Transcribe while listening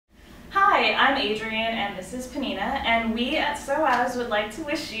Hi, I'm Adrian and this is Panina, and we at Psoas would like to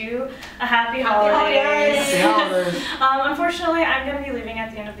wish you a happy holidays. Happy holidays. Unfortunately, I'm going to be leaving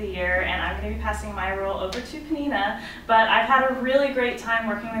at the end of the year and I'm going to be passing my role over to Panina, but I've had a really great time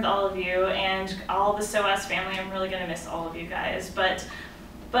working with all of you and all the Psoas family. I'm really going to miss all of you guys, but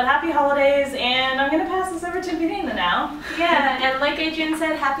happy holidays, and I'm going to pass this over to Panina now. Yeah, and like Adrian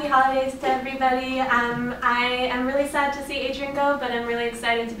said, happy holidays to everybody. I am really sad to see Adrian go, but I'm really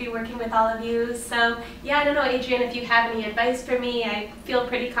excited to be working with all of you. So yeah, I don't know, Adrian, if you have any advice for me. I feel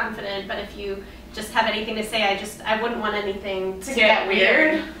pretty confident, but if you just have anything to say, I wouldn't want anything to get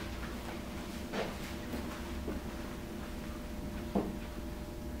weird.